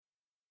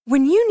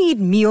When you need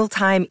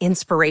mealtime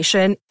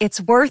inspiration,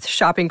 it's worth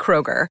shopping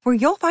Kroger, where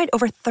you'll find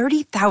over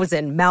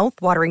 30,000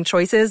 mouth-watering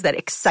choices that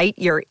excite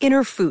your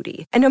inner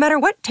foodie. And no matter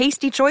what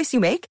tasty choice you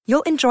make,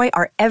 you'll enjoy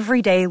our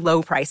everyday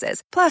low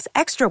prices, plus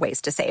extra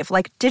ways to save,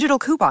 like digital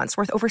coupons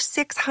worth over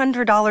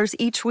 $600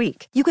 each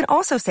week. You can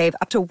also save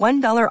up to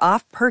 $1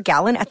 off per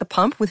gallon at the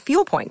pump with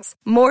fuel points.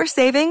 More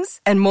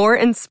savings and more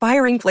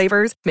inspiring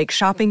flavors make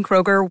shopping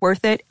Kroger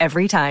worth it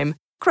every time.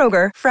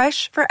 Kroger,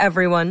 fresh for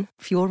everyone.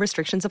 Fuel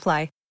restrictions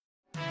apply.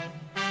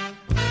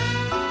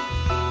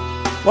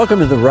 Welcome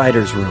to the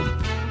Writer's Room,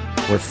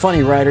 where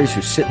funny writers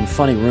who sit in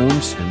funny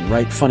rooms and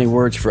write funny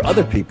words for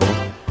other people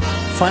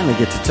finally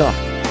get to talk.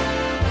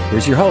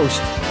 Here's your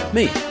host,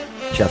 me,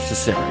 Jeff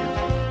Cesario.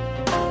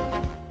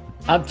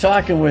 I'm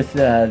talking with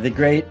the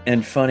great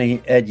and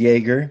funny Ed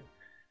Yeager.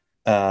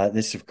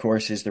 This, of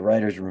course, is the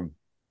Writer's Room.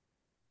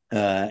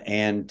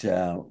 And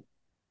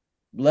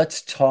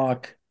let's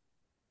talk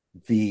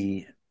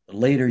the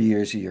later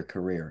years of your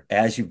career.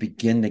 As you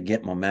begin to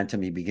get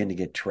momentum, you begin to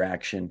get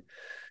traction.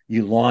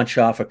 You launch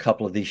off a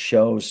couple of these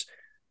shows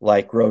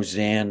like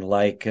Roseanne,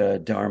 like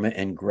Dharma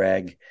and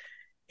Greg,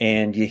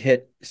 and you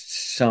hit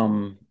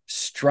some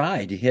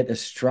stride. You hit a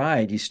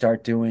stride. You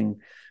start doing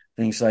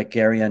things like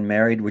Gary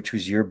Unmarried, which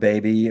was your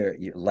baby, or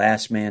your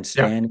Last Man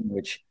Standing,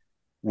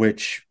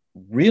 which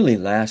really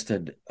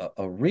lasted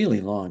a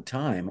really long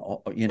time.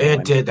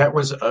 It did. That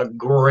was a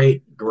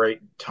great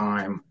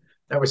time.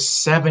 That was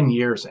 7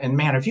 years. And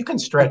man, if you can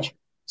stretch,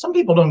 some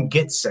people don't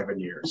get 7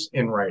 years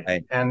in writing.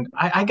 Right. And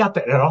I got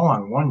that all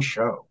on one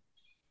show.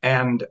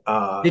 And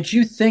did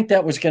you think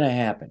that was going to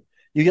happen?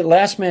 You get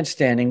Last Man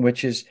Standing,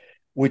 which is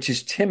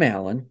Tim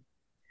Allen.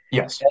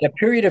 Yes. At a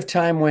period of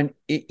time when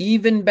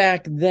even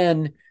back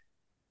then,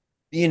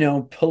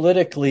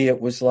 politically,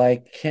 it was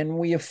like, can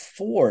we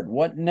afford?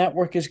 What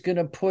network is going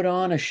to put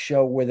on a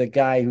show with a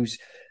guy who's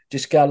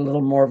just got a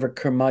little more of a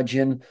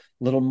curmudgeon,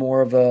 a little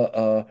more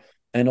of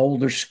an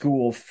older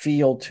school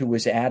feel to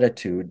his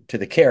attitude, to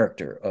the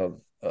character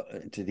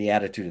to the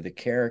attitude of the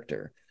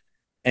character.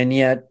 And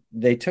yet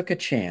they took a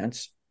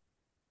chance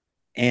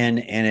and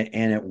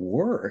it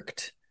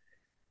worked.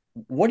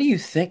 What do you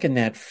think in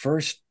that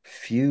first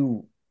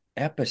few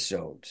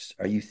episodes?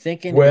 Are you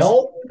thinking,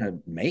 well, to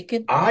make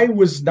it? I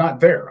was not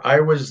there.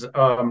 I was,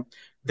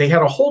 they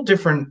had a whole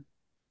different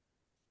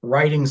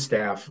writing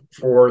staff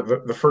for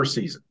the first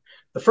season.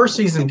 The first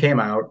season came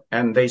out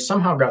and they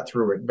somehow got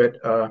through it,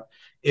 but,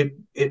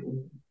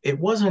 it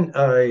wasn't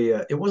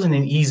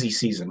an easy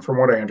season from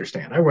what I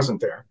understand. I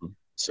wasn't there.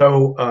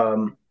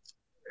 So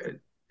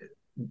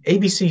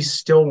ABC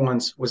still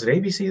wants, was it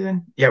ABC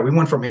then? Yeah, we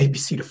went from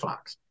ABC to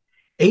Fox.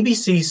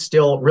 ABC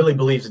still really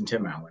believes in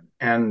Tim Allen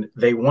and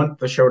they want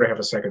the show to have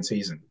a second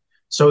season.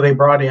 So they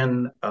brought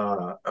in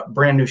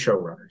brand new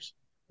showrunners.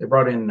 They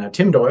brought in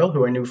Tim Doyle,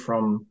 who I knew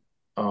from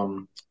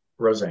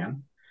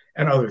Roseanne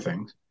and other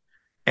things.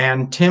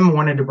 And Tim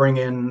wanted to bring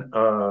in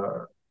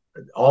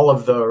a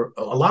lot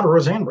of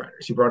Roseanne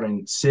writers. He brought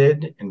in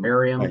Sid and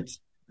Miriam, right.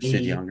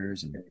 Sid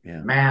Youngers,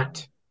 and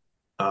Matt.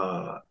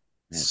 And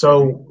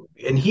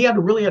he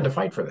really had to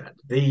fight for that.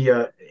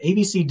 The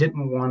ABC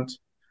didn't want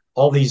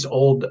all these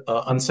old,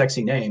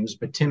 unsexy names,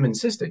 but Tim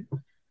insisted.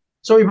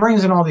 So he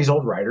brings in all these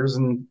old writers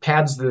and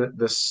pads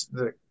the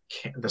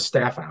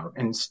staff out.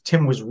 And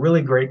Tim was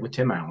really great with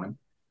Tim Allen.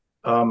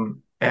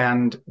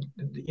 And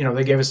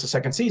they gave us the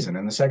second season,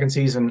 and the second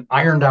season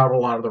ironed out a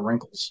lot of the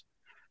wrinkles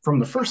from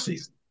the first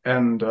season.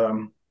 And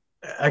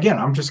again,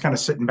 I'm just kind of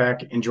sitting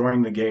back,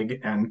 enjoying the gig,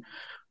 and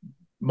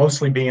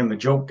mostly being the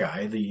joke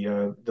guy.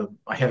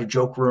 I had a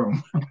joke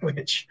room,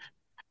 which,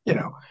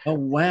 Oh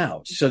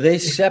wow! So they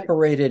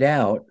separated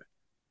out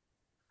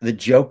the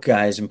joke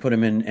guys and put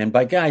them in. And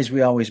by guys,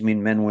 we always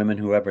mean men, women,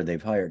 whoever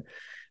they've hired.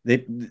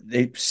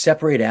 They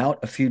separate out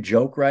a few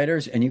joke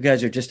writers, and you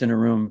guys are just in a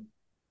room.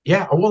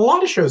 Yeah, well, a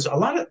lot of shows, a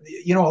lot of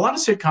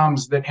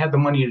sitcoms that had the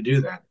money to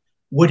do that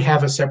would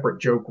have a separate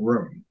joke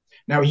room.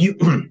 Now you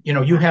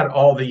had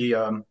all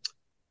the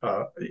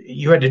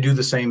you had to do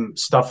the same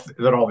stuff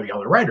that all the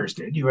other writers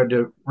did. You had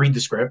to read the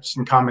scripts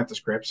and comment the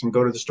scripts and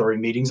go to the story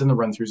meetings and the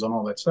run throughs and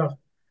all that stuff.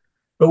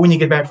 But when you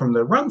get back from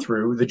the run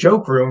through, the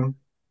joke room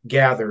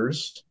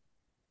gathers,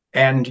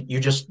 and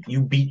you just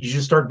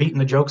start beating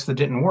the jokes that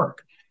didn't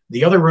work.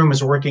 The other room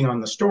is working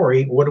on the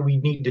story. What do we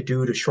need to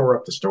do to shore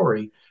up the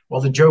story?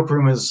 Well, the joke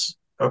room is,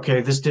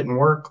 okay, this didn't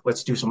work.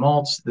 Let's do some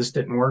alts. This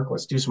didn't work.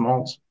 Let's do some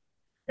alts.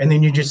 And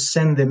then you just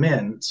send them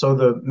in. So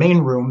the main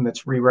room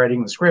that's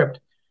rewriting the script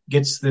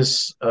gets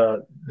this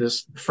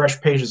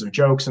fresh pages of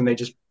jokes, and they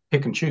just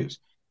pick and choose.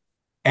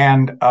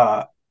 And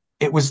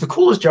it was the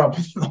coolest job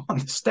on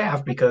the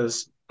staff,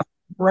 because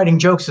writing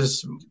jokes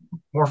is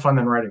more fun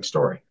than writing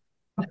story.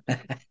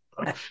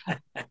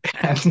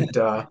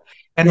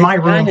 And my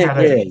room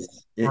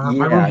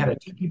had a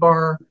tiki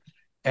bar,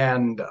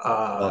 and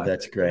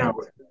that's great.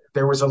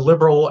 There was a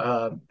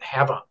liberal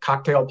have a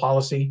cocktail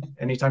policy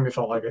anytime you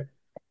felt like it.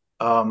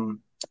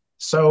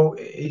 So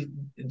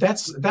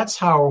that's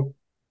how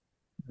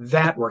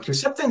that worked.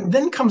 Except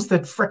then comes the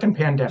frickin'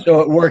 pandemic.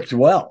 So it worked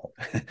well.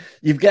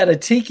 You've got a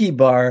tiki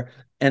bar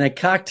and a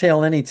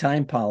cocktail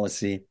anytime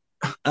policy,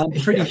 I'm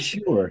pretty Yes,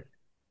 sure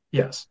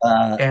yes.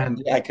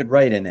 And I could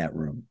write in that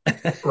room.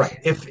 right,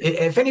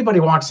 if anybody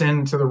walks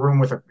into the room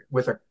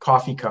with a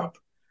coffee cup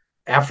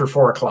after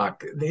 4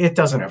 o'clock, it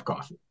doesn't have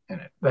coffee in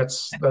it.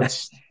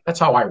 That's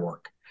how I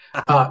work.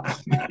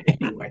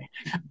 Anyway,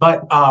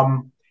 but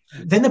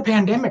then the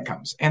pandemic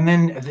comes, and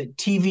then the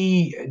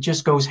TV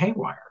just goes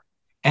haywire,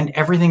 and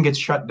everything gets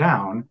shut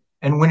down.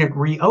 And when it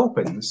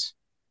reopens,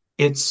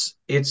 it's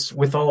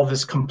with all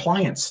this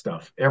compliance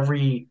stuff.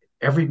 Every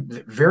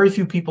very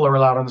few people are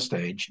allowed on the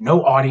stage,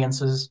 no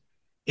audiences.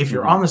 If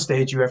you're Mhm. on the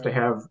stage, you have to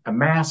have a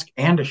mask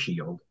and a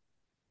shield.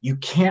 You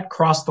can't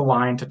cross the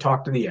line to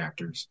talk to the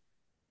actors.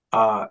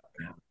 Uh,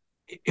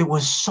 it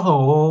was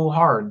so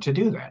hard to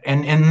do that.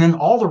 And then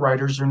all the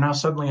writers are now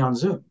suddenly on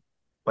Zoom,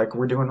 like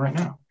we're doing right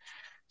now.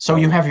 So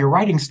you Oh, have your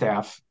writing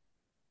staff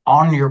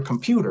on your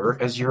computer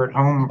as you're at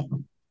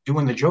home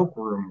doing the joke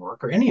room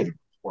work or any of the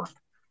work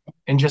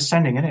and just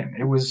sending it in.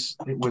 It was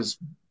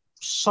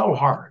so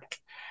hard.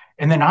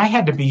 And then I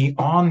had to be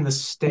on the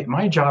stage.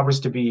 My job was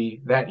to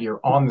be that year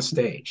on the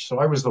stage. So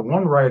I was the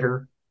one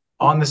writer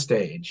on the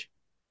stage.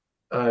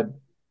 Uh,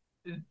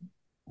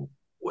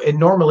 and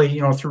normally,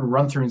 through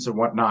run throughs and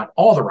whatnot,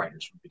 all the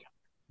writers would be done.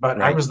 But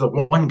I right. was the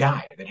one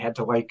guy that had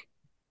to like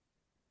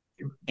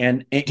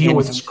And deal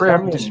with the in some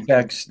script and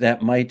respects,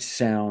 that might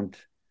sound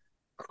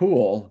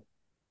cool,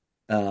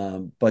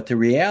 but the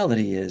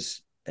reality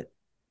is, at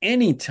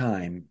any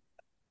time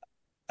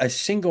a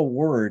single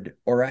word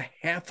or a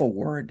half a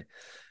word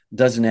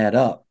doesn't add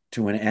up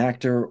to an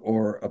actor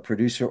or a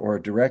producer or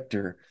a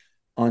director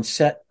on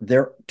set,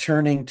 they're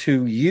turning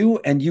to you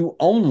and you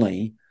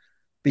only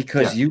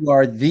because yes, you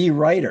are the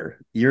writer.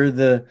 You're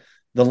the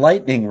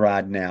lightning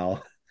rod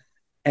now.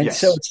 And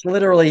so yes, it's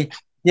literally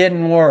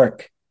didn't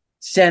work.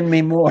 Send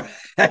me more.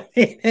 I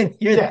mean, and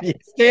yeah. you're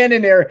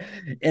standing there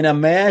in a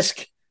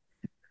mask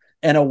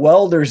and a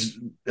welder's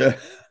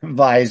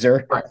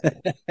visor. Right.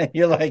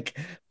 You're like,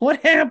 what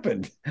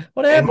happened?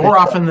 What And happened? more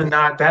often than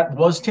not, that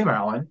was Tim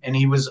Allen, and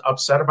he was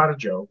upset about a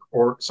joke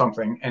or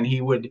something, and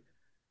he would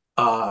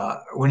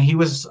when he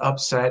was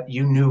upset,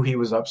 you knew he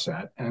was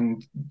upset,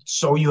 and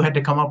so you had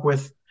to come up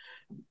with.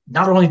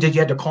 Not only did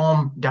you have to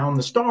calm down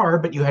the star,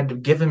 but you had to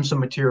give him some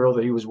material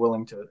that he was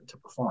willing to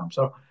perform.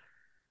 So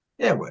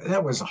yeah,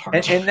 that was a hard.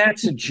 And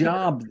that's a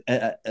job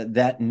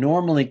that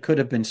normally could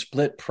have been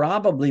split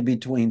probably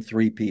between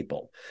three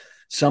people.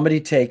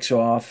 Somebody takes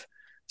off,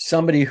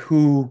 somebody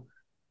who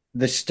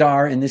the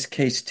star, in this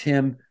case,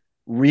 Tim,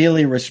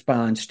 really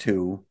responds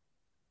to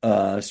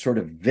sort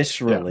of Yeah,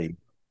 viscerally,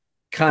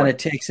 kind right, of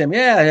takes them,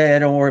 yeah,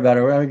 don't worry about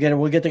it.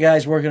 We'll get the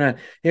guys working on,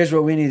 here's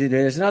what we need to do.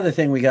 There's another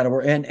thing we got to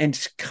work,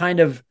 and kind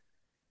of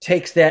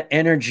takes that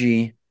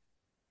energy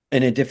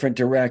in a different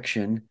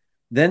direction.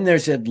 Then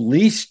there's at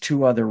least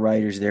two other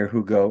writers there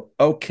who go,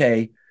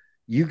 okay,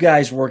 you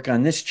guys work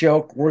on this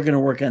joke. We're going to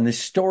work on this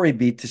story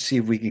beat to see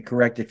if we can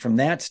correct it from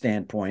that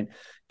standpoint.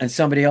 And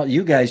somebody else,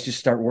 you guys just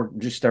start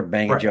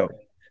banging right, jokes.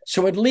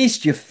 So at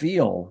least you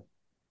feel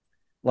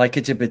like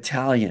it's a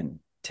battalion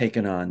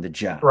taking on the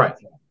job. right.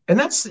 And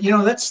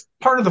that's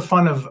part of the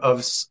fun of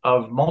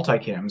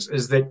multicams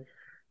is that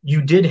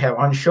you did have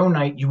on show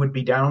night you would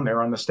be down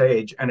there on the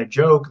stage and a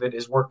joke that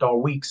is worked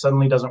all week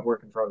suddenly doesn't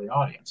work in front of the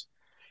audience.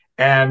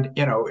 And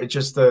it's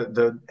just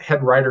the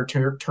head writer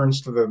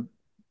turns to the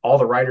all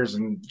the writers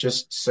and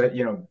just said,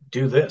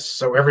 do this.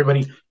 So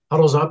everybody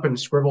huddles up and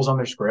scribbles on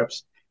their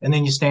scripts, and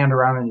then you stand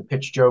around and you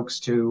pitch jokes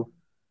to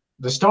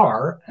the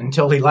star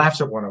until he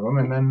laughs at one of them,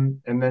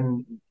 and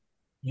then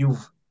you've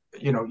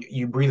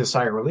you breathe a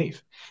sigh of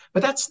relief.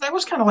 But that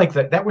was kind of like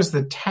that was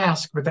the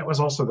task, but that was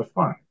also the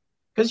fun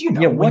because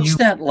Yeah, when what's you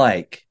that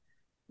like,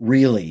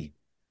 really,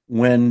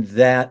 when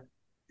that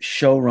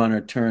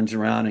showrunner turns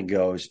around and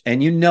goes,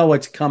 and you know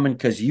it's coming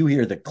because you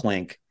hear the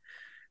clink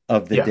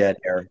of the yeah dead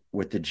air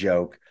with the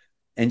joke.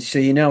 And so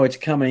you know it's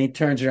coming. He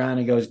turns around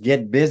and goes,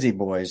 get busy,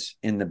 boys,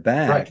 in the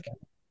back. right.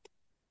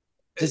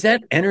 Does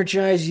that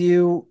energize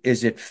you?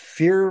 Is it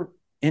fear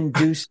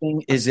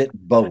inducing? Is it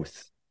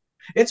both?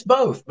 It's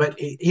both, but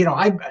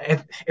I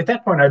at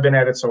that point I've been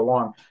at it so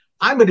long.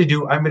 I'm going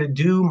to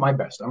do my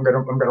best. I'm going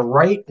to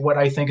write what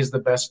I think is the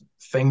best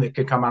thing that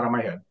could come out of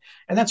my head,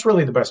 and that's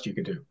really the best you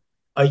could do.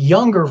 A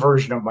younger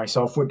version of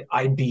myself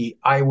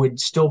I would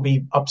still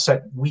be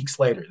upset weeks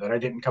later that I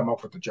didn't come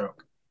up with the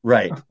joke.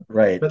 Right,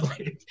 right. But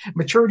like,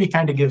 maturity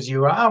kind of gives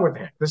you what the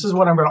heck, this is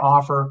what I'm going to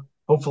offer.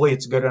 Hopefully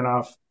it's good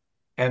enough,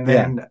 and Yeah.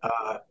 then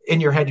in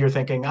your head you're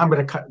thinking I'm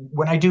going to cut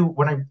when I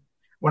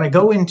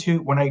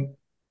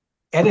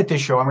edit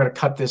this show, I'm going to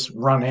cut this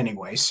run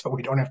anyway, so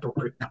we don't have to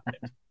worry about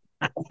it.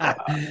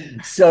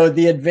 So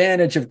the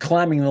advantage of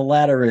climbing the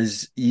ladder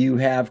is you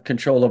have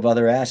control of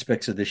other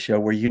aspects of the show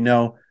where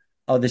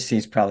oh, this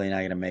scene's probably not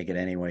going to make it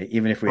anyway,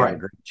 even if we have a Right.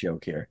 great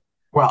joke here.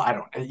 Well, I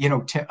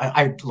don't, Tim,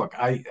 I look,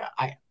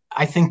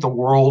 I think the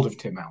world of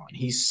Tim Allen.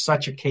 He's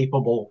such a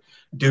capable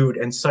dude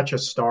and such a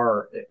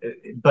star.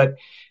 But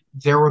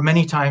there were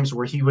many times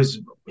where he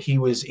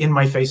was in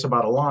my face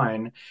about a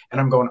line, and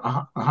I'm going,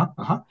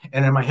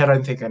 and in my head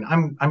I'm thinking,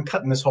 I'm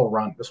cutting this whole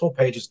run. This whole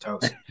page is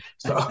toast.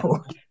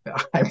 So,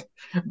 I,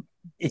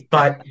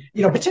 but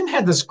Tim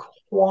had this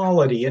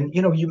quality, and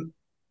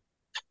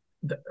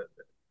the,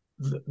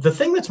 the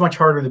thing that's much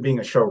harder than being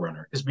a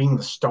showrunner is being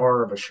the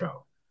star of a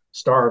show,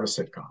 star of a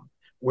sitcom,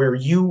 where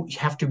you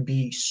have to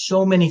be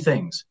so many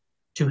things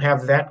to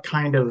have that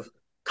kind of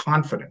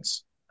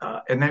confidence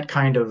and that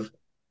kind of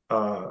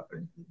uh,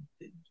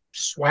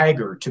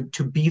 swagger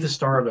to be the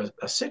star of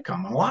a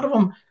sitcom. And a lot of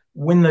them,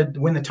 when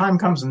the time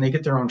comes and they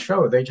get their own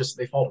show, they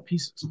fall to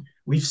pieces.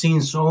 We've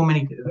seen so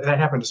many that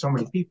happen to so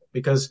many people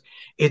because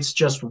it's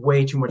just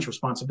way too much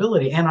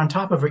responsibility. And on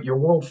top of it, you're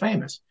world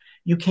famous.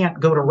 You can't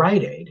go to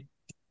Rite Aid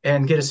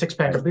and get a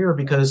six-pack of beer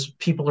because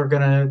people are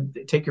going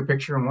to take your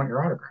picture and want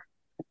your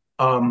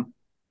autograph.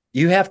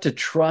 You have to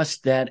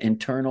trust that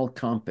internal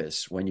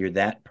compass when you're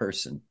that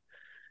person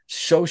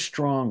so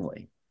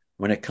strongly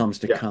when it comes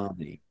to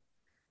comedy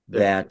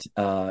that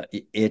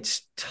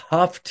it's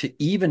tough to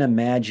even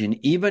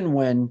imagine, even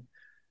when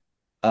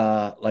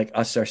like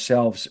us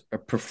ourselves are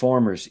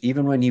performers,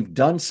 even when you've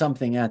done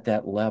something at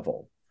that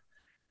level,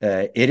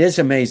 it is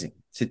amazing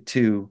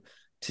to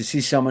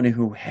see someone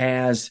who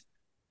has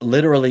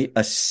literally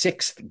a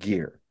sixth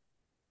gear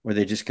where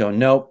they just go,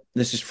 nope,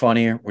 this is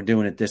funnier. We're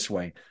doing it this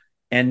way.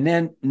 And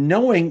then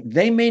knowing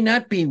they may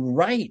not be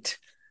right,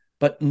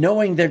 but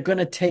knowing they're going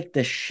to take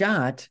the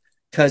shot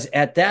because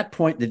at that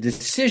point, the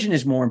decision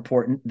is more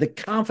important. The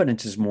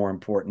confidence is more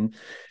important.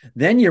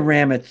 Then you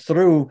ram it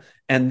through,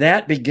 and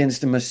that begins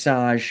to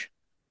massage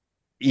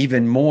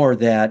even more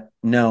that,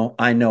 no,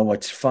 I know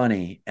what's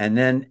funny. And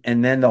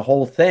then the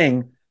whole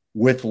thing,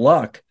 with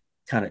luck,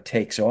 kind of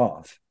takes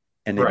off,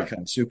 and they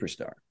become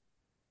superstar.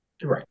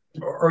 Right.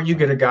 Or you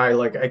get a guy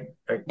like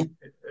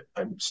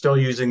I'm still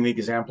using the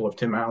example of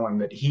Tim Allen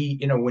that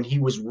when he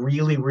was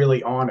really,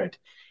 really on it,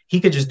 he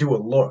could just do a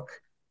look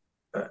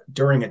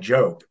during a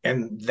joke,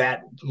 and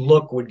that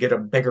look would get a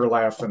bigger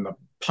laugh than the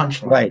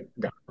punchline.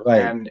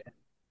 Right. And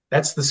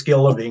that's the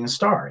skill of being a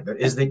star.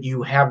 That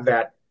you have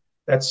that.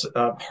 That's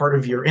part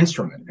of your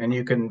instrument, and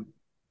you can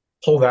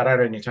pull that out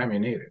anytime you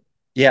need it.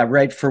 Yeah,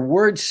 right. For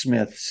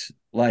wordsmiths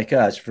like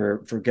us,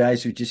 for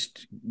guys who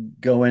just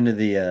go into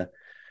the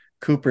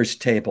Cooper's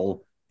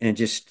table and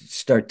just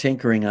start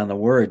tinkering on the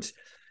words,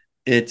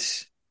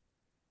 it's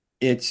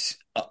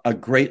a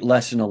great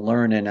lesson to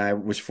learn. And I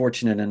was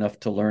fortunate enough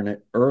to learn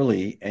it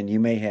early, and you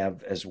may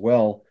have as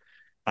well.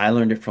 I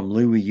learned it from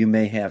Louis. You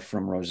may have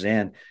from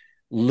Roseanne.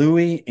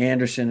 Louis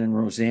Anderson and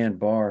Roseanne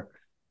Barr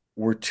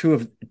were two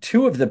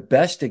of the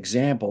best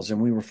examples,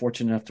 and we were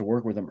fortunate enough to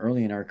work with them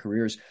early in our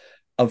careers,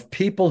 of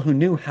people who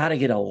knew how to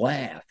get a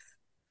laugh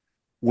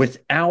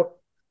without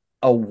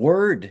a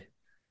word,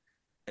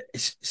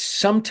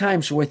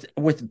 sometimes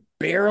with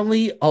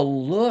barely a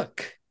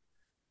look.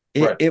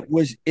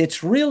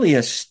 It's really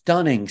a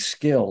stunning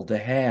skill to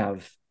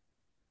have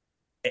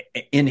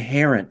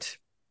inherent,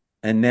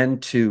 and then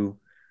to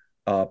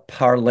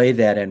parlay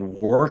that and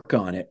work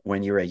on it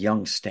when you're a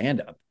young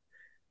stand-up.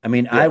 I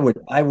mean, I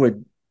would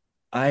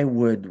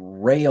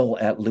rail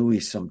at Louis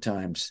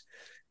sometimes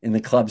in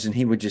the clubs, and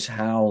he would just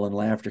howl in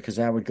laughter because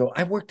I would go,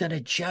 I worked on a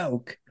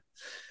joke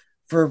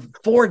for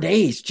 4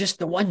 days, just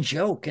the one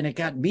joke, and it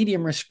got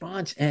medium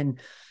response, and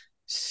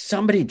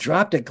somebody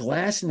dropped a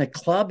glass in the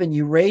club and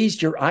you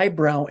raised your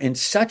eyebrow in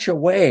such a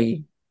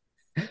way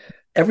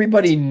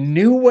everybody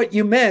knew what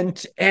you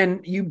meant,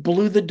 and you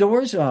blew the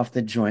doors off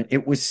the joint.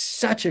 It was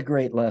such a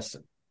great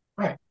lesson.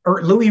 Right.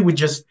 Or Louis would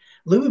just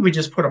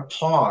put a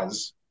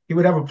pause. He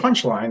would have a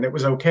punchline that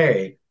was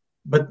okay,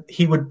 but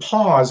he would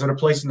pause at a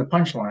place in the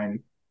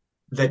punchline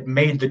that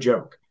made the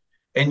joke.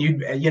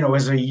 And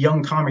as a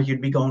young comic,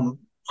 you'd be going,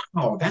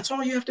 wow, that's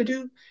all you have to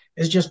do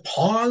is just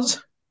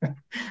pause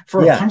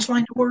for a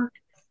punchline to work.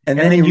 And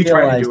then you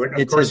try to do it.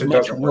 And of course, it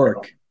doesn't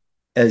work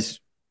as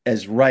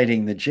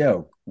writing the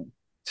joke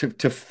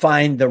to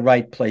find the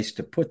right place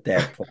to put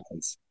that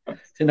pause,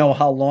 to know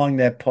how long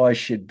that pause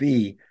should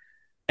be.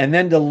 And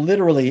then to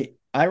literally,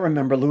 I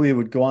remember Louis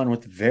would go on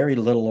with very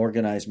little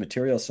organized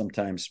material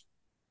sometimes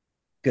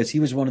because he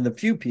was one of the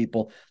few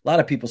people. A lot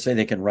of people say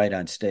they can write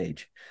on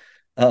stage.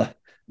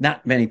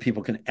 Not many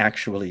people can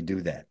actually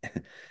do that.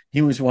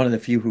 He was one of the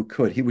few who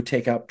could. He would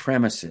take out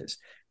premises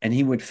and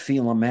he would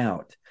feel them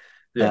out.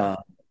 Yeah.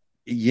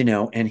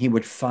 And he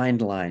would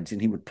find lines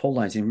and he would pull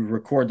lines and he would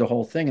record the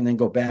whole thing and then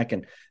go back,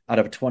 and out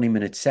of a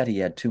 20-minute set, he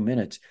had 2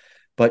 minutes.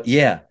 But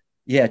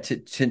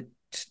to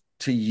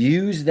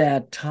use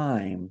that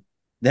time,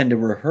 then to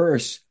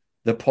rehearse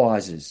the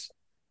pauses,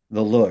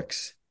 the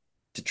looks,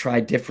 to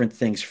try different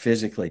things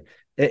physically.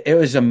 It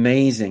was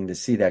amazing to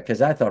see that,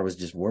 because I thought it was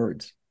just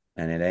words,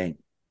 and it ain't.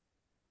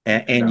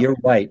 And You're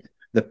right.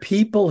 The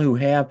people who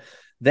have,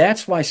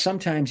 that's why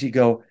sometimes you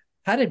go,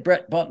 how did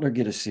Brett Butler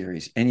get a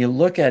series? And you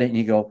look at it and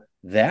you go,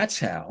 that's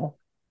how.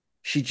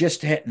 She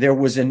just had, there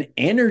was an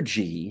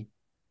energy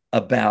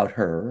about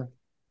her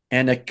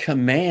and a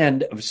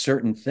command of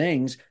certain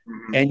things,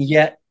 Mhm. and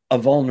yet a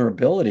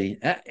vulnerability.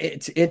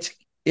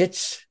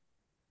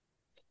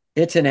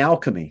 It's an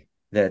alchemy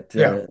that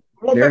Yeah.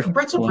 Well, very few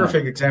Brett's a people have.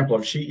 perfect example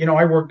of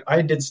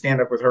I did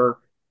stand up with her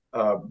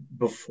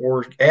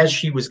before as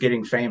she was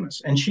getting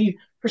famous, and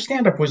her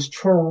stand up was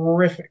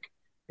terrific.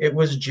 It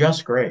was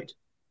just great.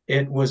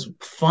 It was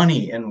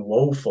funny and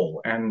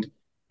woeful and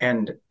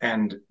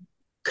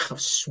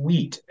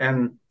sweet.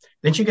 And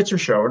then she gets her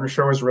show, and her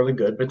show is really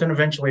good. But then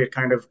eventually,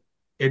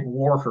 it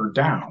wore her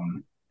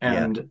down,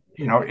 Yeah, and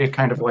it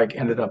kind of like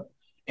ended up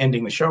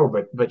ending the show.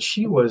 But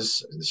she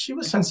was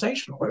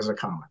sensational as a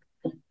comic,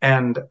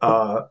 and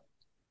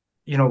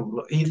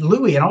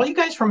Louis and all you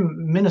guys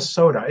from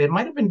Minnesota. It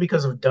might have been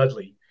because of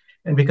Dudley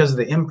and because of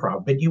the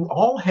improv, but you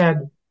all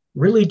had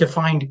really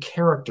defined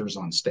characters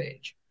on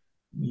stage.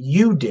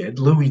 You did,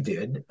 Louis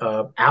did,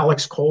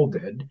 Alex Cole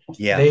did.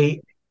 yeah.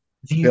 They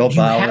Bill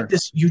you had Bauer.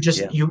 this, you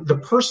just Yeah, you the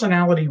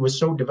personality was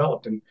so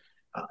developed. And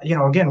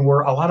again,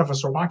 where a lot of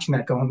us are watching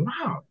that going,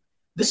 wow,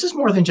 this is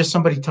more than just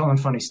somebody telling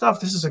funny stuff.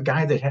 This is a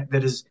guy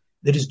that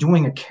is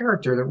doing a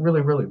character that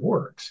really really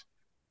works,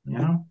 you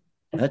know.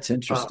 that's uh,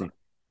 interesting.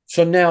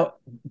 So now,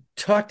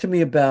 talk to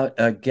me about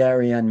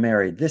Gary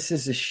Unmarried. This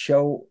is a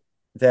show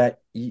that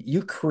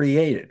you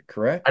created, I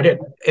correct? did.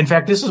 In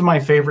fact, this is my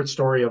favorite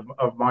story of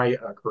my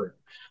career.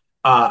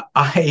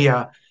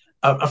 I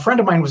A friend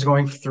of mine was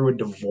going through a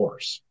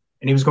divorce,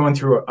 and he was going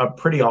through a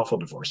pretty awful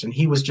divorce, and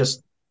he was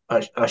just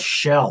a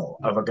shell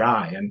of a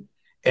guy,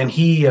 and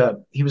he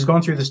was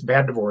going through this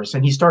bad divorce,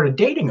 and he started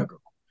dating a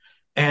girl,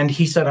 and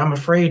he said, "I'm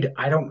afraid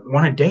I don't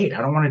want to date.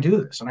 I don't want to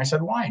do this." And I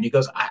said, "Why?" And he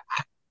goes, "I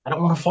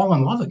don't want to fall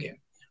in love again."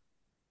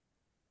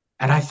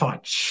 And I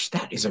thought,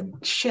 that is a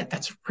shit.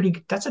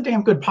 That's a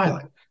damn good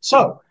pilot.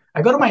 So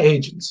I go to my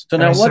agents So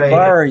and I now, what say,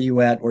 bar are you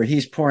at where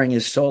he's pouring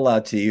his soul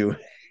out to you,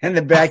 and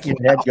the back of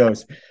your head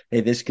goes, "Hey,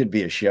 this could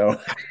be a show."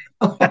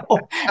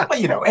 well,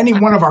 any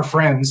one of our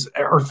friends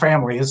or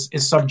family is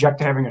subject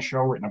to having a show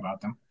written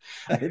about them.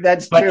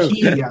 That's But true.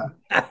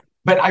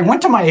 but I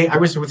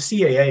was with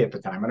CAA at the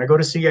time, and I go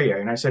to CAA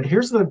and I said,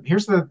 here's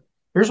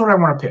what I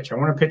want to pitch. I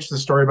want to pitch the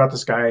story about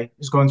this guy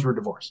who's going through a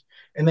divorce.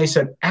 And they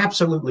said,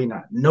 absolutely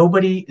not.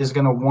 Nobody is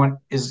going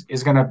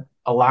to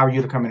allow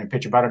you to come in and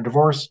pitch about a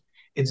divorce.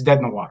 It's dead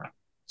in the water.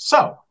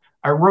 So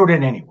I wrote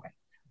it anyway.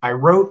 I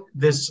wrote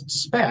this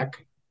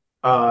spec.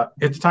 At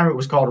the time, it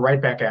was called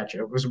Right Back at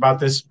You. It was about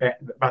this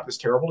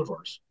terrible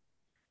divorce.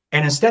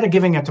 And instead of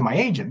giving it to my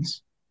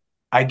agents,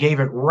 I gave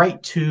it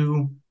right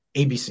to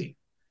ABC.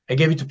 I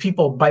gave it to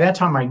people. By that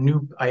time, I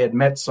knew I had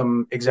met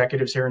some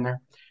executives here and there,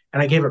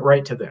 and I gave it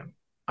right to them.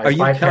 I Are you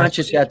bypassed my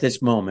conscious at agent.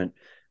 this moment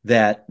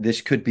that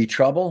this could be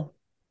trouble?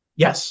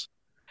 Yes,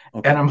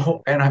 and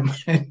Okay. I'm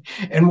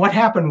and what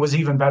happened was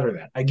even better.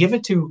 Then I give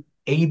it to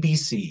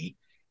ABC.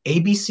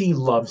 ABC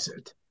loves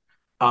it.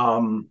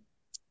 Um,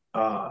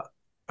 uh,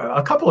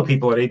 a couple of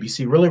people at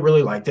ABC really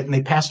really liked it, and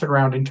they passed it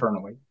around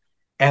internally.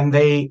 And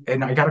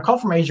I got a call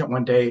from my agent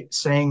one day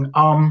saying,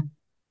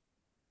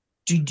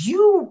 did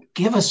you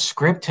give a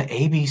script to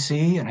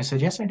ABC? And I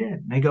said, yes, I did.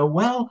 And they go,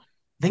 well,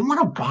 they want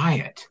to buy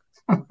it.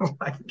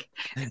 Like,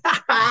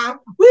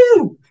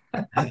 woo!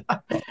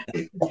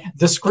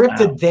 The script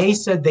Wow. that they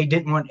said they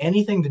didn't want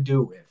anything to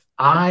do with,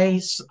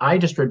 I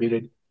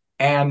distributed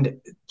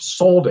and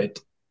sold it.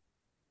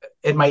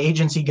 And my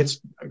agency gets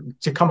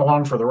to come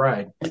along for the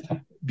ride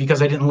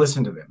because I didn't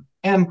listen to them.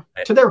 And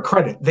to their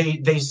credit,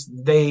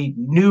 they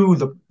knew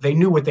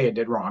what they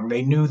did wrong.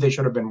 They knew they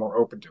should have been more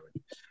open to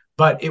it.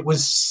 But it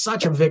was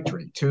such a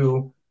victory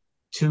to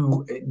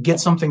get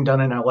something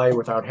done in LA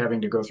without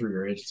having to go through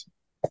your agency.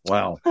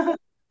 Wow.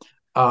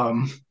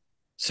 Um,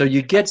 So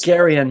you get that's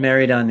Gary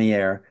Unmarried on the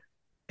air,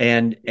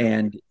 and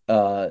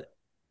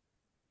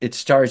it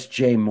stars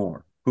Jay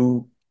Moore,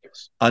 who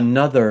yes.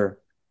 another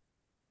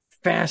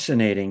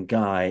fascinating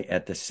guy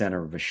at the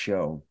center of a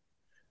show.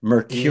 Yeah,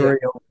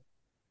 Mercurial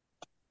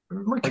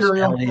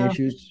Mercurial. personality Yeah,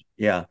 issues.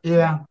 Yeah.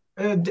 yeah.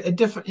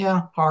 Different,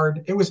 yeah,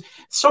 hard. It was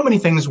so many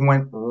things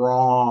went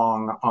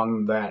wrong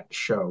on that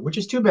show, which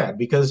is too bad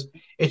because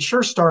it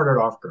sure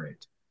started off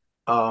great.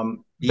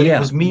 But it Yeah.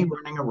 was me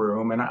running a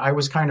room, and I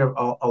was kind of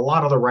a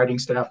lot of the writing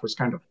staff was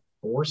kind of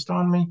forced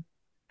on me,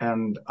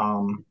 and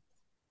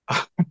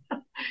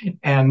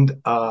and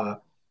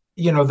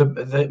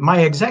the my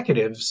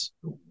executives.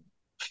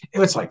 It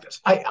was like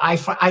this.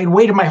 I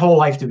waited my whole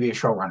life to be a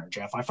showrunner,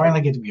 Jeff. I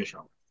finally get to be a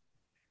showrunner,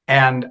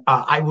 and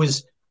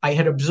I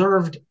had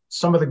observed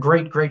some of the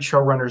great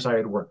showrunners I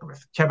had worked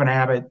with, Kevin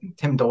Abbott and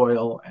Tim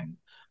Doyle, and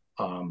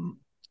um,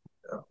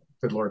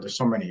 good lord, there's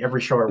so many.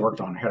 Every show I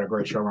worked on had a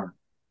great showrunner.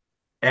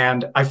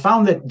 And I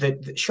found that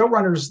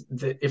showrunners,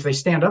 that if they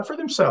stand up for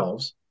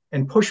themselves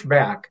and push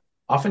back,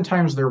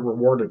 oftentimes they're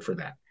rewarded for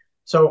that.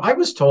 So I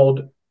was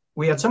told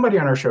we had somebody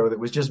on our show that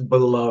was just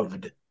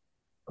beloved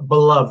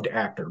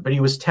actor, but he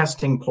was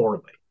testing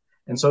poorly.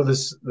 And so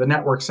the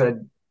network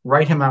said,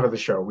 write him out of the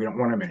show. We don't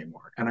want him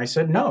anymore. And I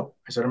said, no.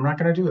 I said, I'm not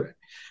going to do that.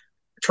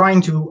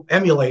 Trying to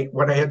emulate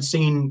what I had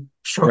seen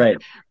Right.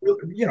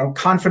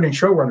 confident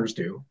showrunners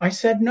do. I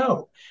said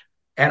no.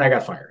 And I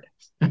got fired.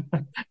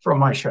 from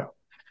my show.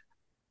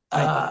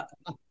 I, Uh,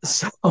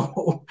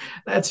 so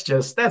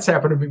that's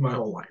happened to me my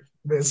whole life.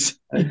 This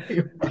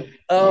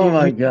oh you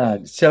my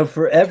God. So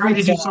for try every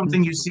to do time,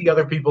 something you see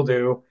other people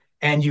do,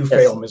 and you yes,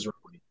 fail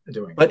miserably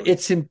doing it. but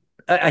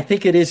I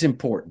think it is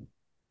important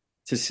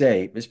to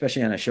say,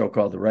 especially on a show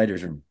called The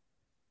Writer's Room,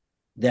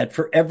 that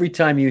for every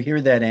time you hear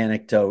that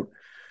anecdote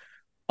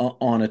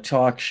on a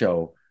talk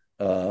show,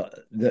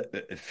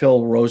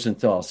 Phil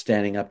Rosenthal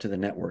standing up to the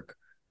network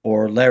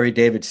or Larry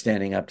David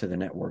standing up to the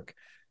network,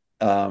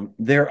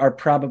 there are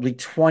probably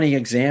 20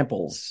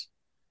 examples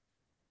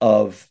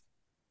of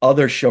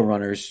other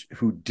showrunners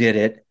who did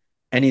it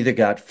and either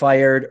got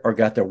fired or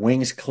got their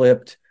wings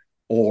clipped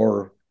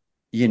or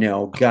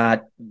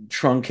got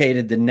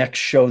truncated the next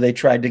show they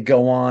tried to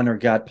go on or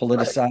got Right.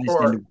 politicized into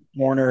Or a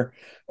corner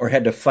or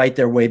had to fight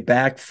their way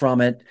back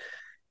from it.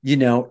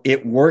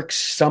 It works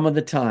some of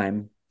the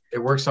time, it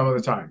works some of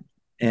the time.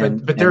 But and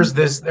there's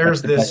that's the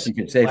best this you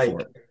can say for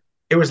like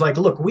it was like,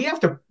 look, we have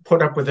to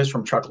put up with this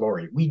from Chuck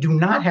Lorre. We do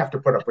not have to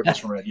put up with this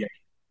from Ed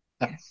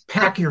Yeager.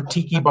 Pack your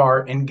tiki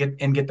bar and get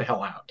the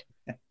hell out.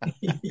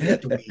 You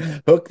have to it.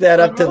 leave. Hook that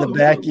Like, up to the oh,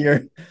 back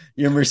of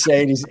your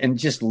Mercedes and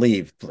just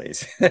leave,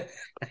 please.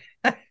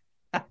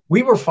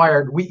 we were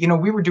fired. We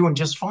were doing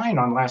just fine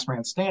on Last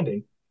Man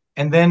Standing,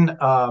 and then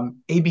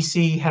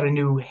ABC had a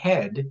new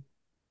head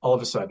all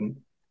of a sudden,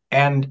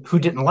 and who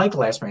didn't like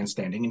Last Man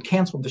Standing and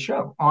canceled the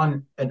show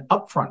on an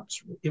upfront.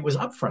 It was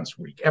upfronts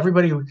week.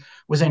 Everybody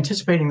was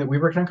anticipating that we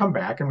were going to come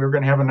back and we were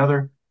going to have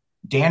another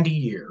dandy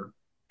year,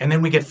 and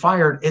then we get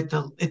fired at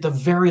the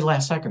very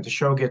last second. The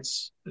show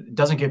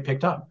doesn't get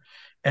picked up,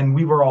 and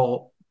we were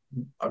all,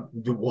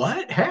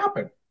 what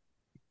happened?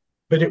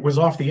 But it was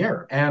off the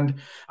air, and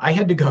I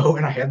had to go,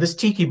 and I had this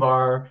tiki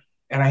bar,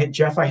 and I had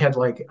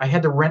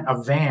to rent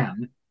a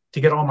van to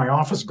get all my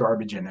office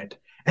garbage in it.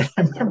 And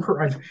I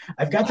remember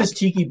I've got this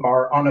tiki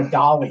bar on a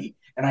dolly,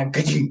 and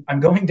I'm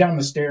going down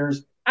the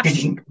stairs,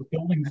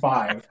 building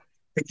 5,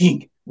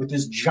 with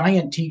this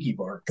giant tiki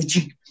bar,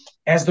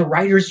 as the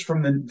writers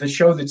from the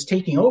show that's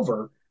taking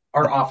over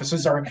our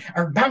offices are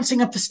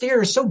bouncing up the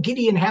stairs, so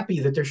giddy and happy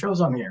that their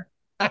show's on the air.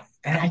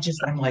 And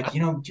I'm like,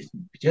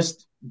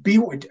 just be,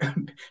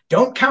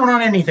 don't count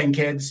on anything,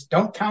 kids.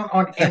 Don't count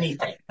on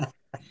anything.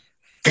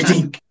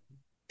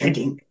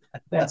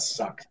 That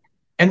sucked.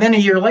 And then a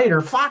year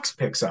later, Fox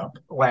picks up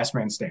Last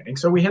Man Standing.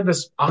 So we had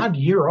this odd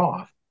year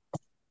off,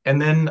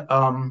 and then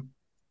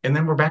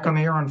we're back on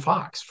the air on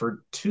Fox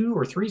for 2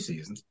 or 3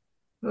 seasons.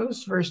 It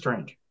was very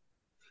strange.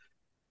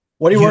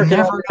 What are you working on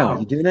Never now? know.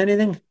 You doing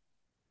anything?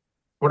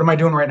 What am I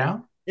doing right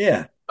now?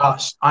 Yeah.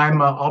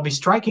 I'll be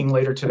striking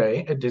later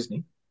today at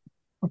Disney.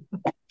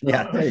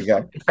 Yeah, there you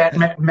go. In fact,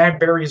 Matt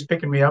Berry is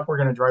picking me up. We're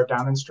going to drive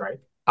down and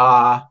strike.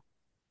 I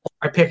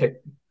pick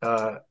it.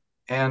 I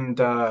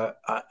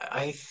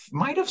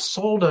might have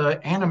sold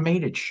an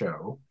animated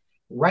show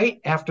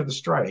right after the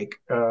strike.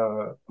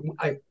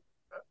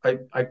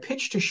 I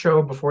pitched a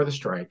show before the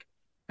strike,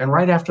 and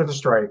right after the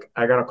strike,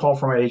 I got a call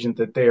from my agent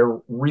that they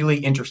are really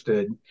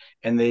interested,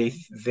 and they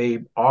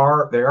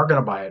are going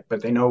to buy it,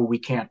 but they know we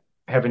can't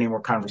have any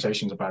more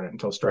conversations about it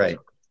until strike's Right.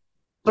 over.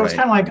 So it's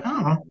Right. kind of like,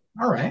 oh,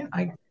 all right.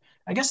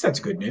 I guess that's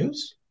good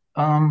news.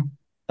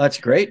 That's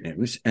great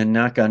news. And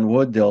knock on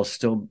wood, they'll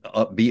still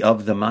be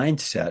of the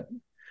mindset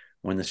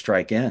when the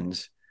strike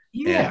ends.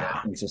 And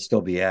Yeah, things will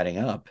still be adding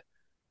up.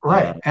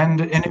 right.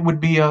 And it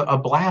would be a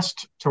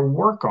blast to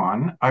work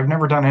on. I've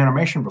never done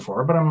animation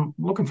before, but I'm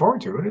looking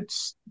forward to it.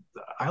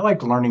 I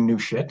like learning new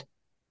shit.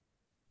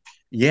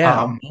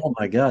 Yeah. Oh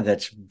my God.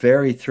 That's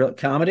very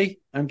comedy,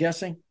 I'm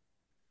guessing.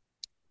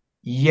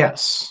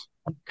 Yes,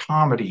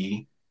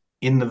 comedy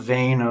in the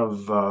vein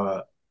of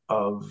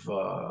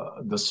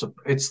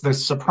it's the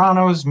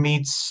Sopranos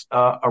meets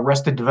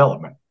Arrested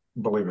Development,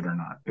 believe it or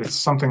not. It's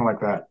something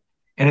like that,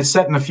 and it's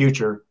set in the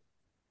future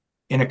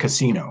in a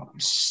casino.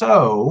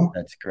 So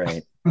That's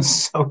great.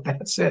 so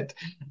that's it.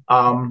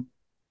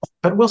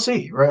 But we'll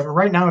see.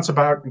 Right now, it's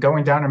about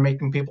going down and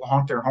making people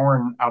honk their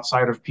horn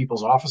outside of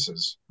people's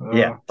offices.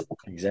 Yeah,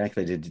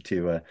 exactly.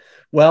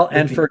 Well,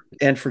 With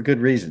and for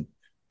good reason,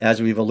 as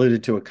we've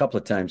alluded to a couple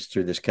of times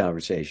through this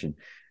conversation.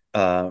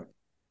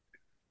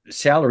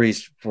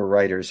 Salaries for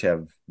writers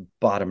have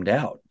bottomed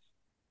out.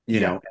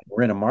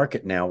 We're in a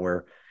market now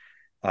where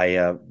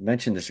I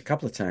mentioned this a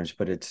couple of times,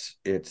 but it's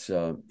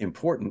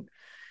important.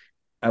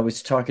 I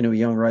was talking to a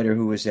young writer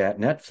who was at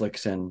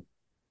Netflix, and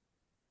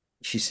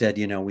she said,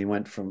 we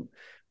went from,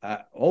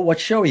 what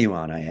show are you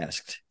on? I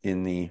asked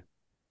in the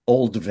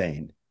old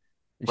vein.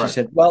 And she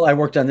said, well, I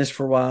worked on this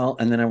for a while,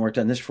 and then I worked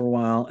on this for a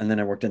while, and then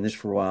I worked on this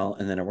for a while,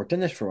 and then I worked on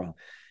this for a while.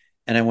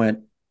 And I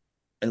went,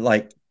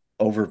 like,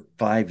 over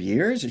 5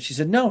 years? And she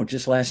said, no,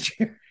 just last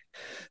year.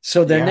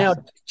 So they're now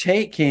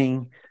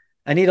taking,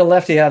 I need a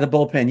lefty out of the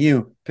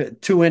bullpen.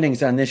 2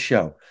 innings on this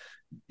show,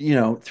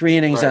 3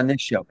 innings on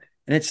this show.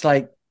 And it's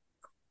like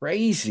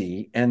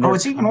crazy. And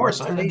it's even worse.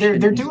 They're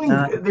doing,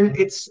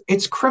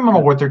 it's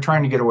criminal what they're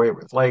trying to get away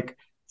with. Like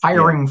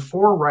hiring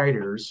 4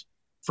 writers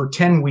for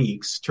 10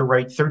 weeks to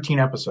write 13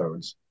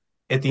 episodes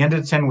at the end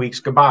of the 10 weeks,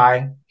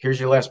 goodbye, here's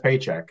your last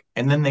paycheck.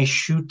 And then they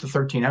shoot the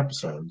 13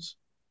 episodes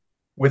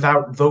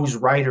without those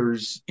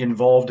writers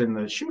involved in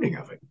the shooting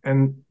of it.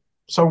 And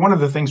so one of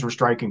the things we're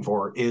striking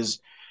for is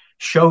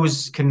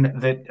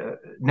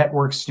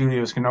network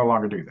studios can no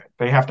longer do that.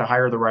 They have to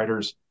hire the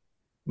writers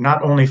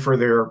not only for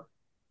their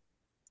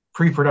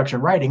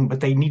pre-production writing, but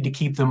they need to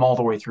keep them all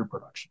the way through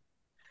production,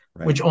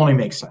 right, which only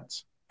makes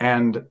sense.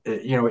 And,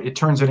 it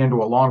turns it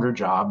into a longer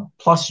job.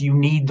 Plus, you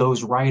need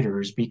those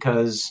writers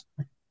because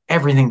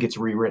everything gets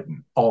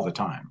rewritten all the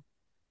time.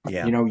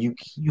 Yeah.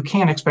 You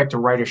can't expect to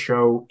write a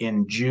show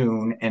in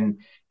June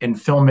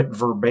and film it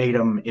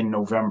verbatim in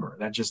November.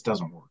 That just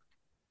doesn't work.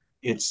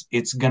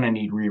 It's going to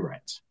need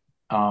rewrites.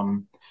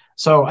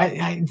 So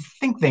I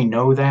think they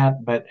know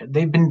that, but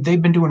they've been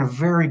doing a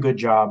very good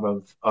job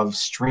of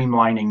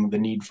streamlining the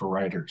need for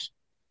writers.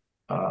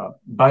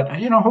 But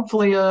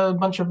hopefully a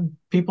bunch of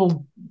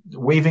people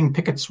waving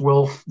pickets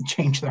will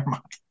change their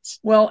minds.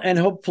 Well, and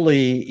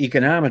hopefully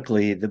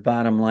economically, the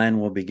bottom line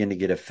will begin to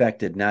get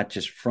affected, not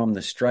just from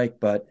the strike,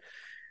 but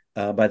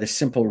by the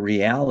simple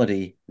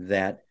reality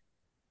that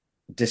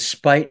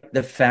despite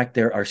the fact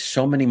there are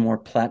so many more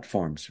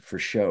platforms for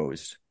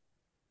shows,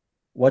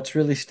 what's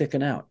really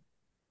sticking out?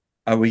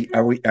 Are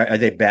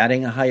they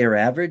batting a higher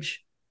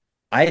average?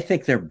 I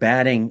think they're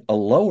batting a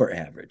lower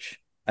average.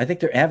 I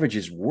think their average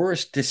is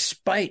worse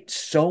despite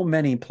so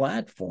many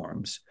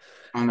platforms.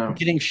 I know.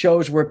 Getting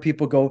shows where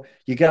people go,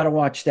 you got to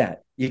watch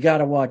that. You got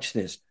to watch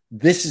this.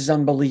 This is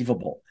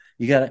unbelievable.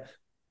 The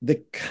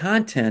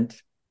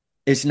content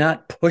is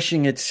not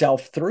pushing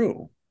itself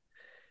through.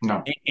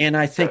 No. And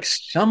I think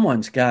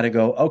someone's got to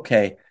go,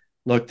 okay,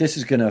 look, this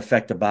is going to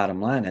affect the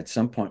bottom line. At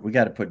some point, we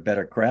got to put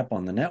better crap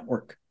on the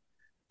network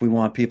if we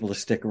want people to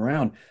stick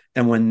around.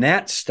 And when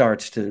that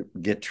starts to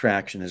get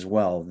traction as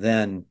well,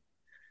 then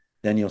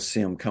you'll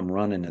see them come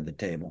running to the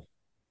table.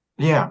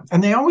 Yeah.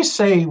 And they always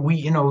say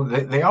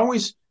they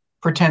always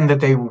pretend that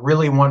they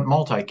really want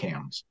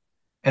multicams.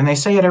 And they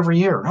say it every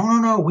year.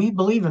 No, we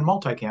believe in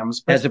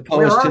multicams. But as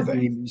opposed to the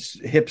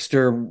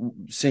hipster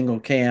single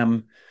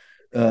cam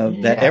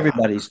that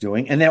everybody's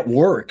doing. And that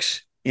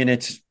works in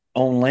its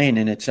own lane,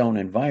 in its own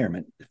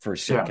environment for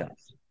sitcoms.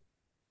 Yeah.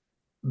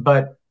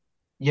 But,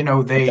 the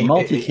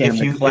multicam,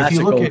 the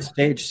classical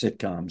stage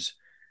sitcoms,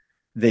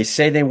 they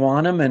say they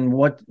want them,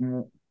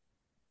 and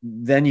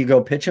then you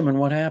go pitch them, and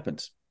what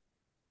happens?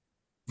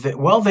 They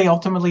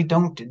ultimately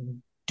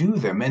don't do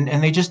them,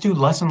 and they just do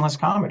less and less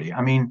comedy.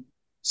 I mean,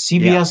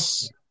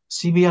 CBS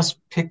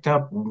picked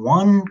up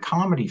one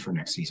comedy for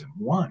next season,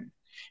 one.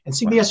 And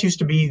CBS used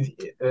to be,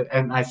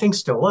 and I think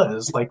still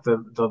is, like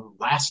the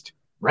last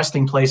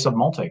resting place of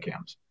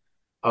multicams.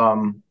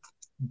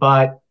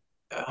 But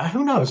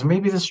who knows?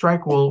 Maybe the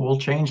strike will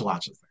change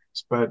lots of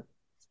things.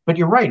 But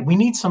you're right. We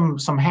need some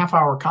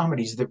half-hour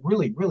comedies that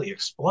really, really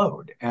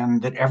explode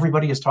and that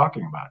everybody is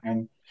talking about.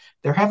 And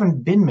there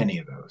haven't been many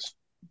of those.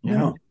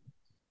 No.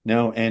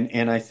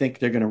 And I think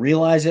they're going to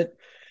realize it,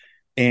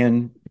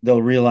 and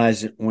they'll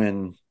realize it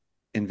when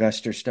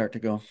investors start to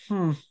go,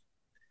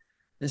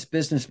 this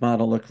business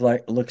model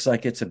looks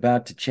like it's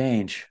about to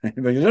change.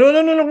 Everybody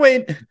goes, no,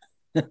 wait.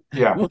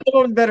 Yeah. We'll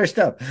go with better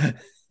stuff.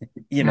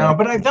 No,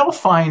 but they'll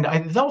find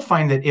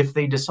that if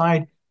they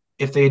decide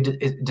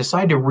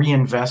to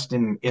reinvest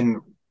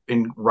in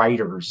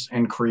writers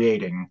and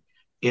creating,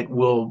 it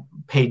will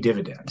pay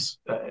dividends.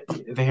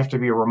 They have to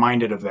be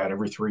reminded of that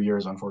every 3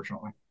 years,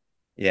 unfortunately.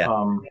 Yeah.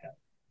 We'll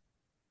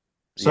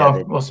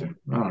see.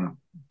 I don't know.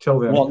 Till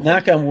then. Well,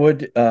 knock on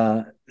wood,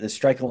 the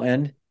strike will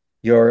end.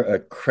 Your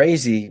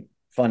crazy,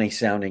 funny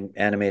sounding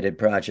animated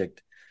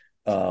project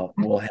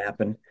will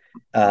happen.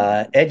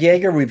 Ed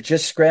Yeager, we've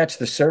just scratched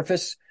the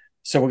surface.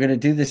 So we're going to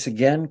do this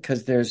again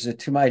because there's I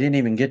didn't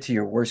even get to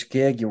your worst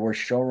gig, your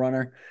worst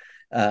showrunner,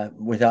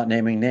 without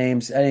naming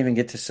names. I didn't even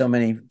get to so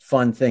many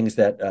fun things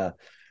that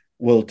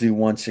we'll do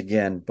once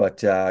again.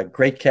 But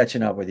great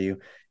catching up with you.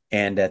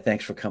 And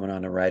thanks for coming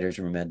on the Writers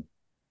Room, Ed.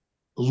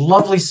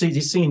 Lovely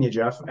seeing you,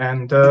 Jeff.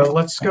 And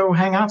let's go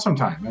hang out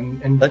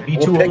sometime and be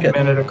two old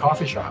men at a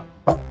coffee shop.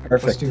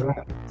 Perfect. Let's do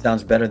that.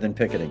 Sounds better than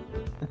picketing.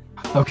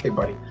 Okay,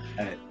 buddy.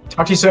 All right.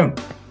 Talk to you soon.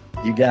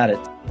 You got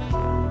it.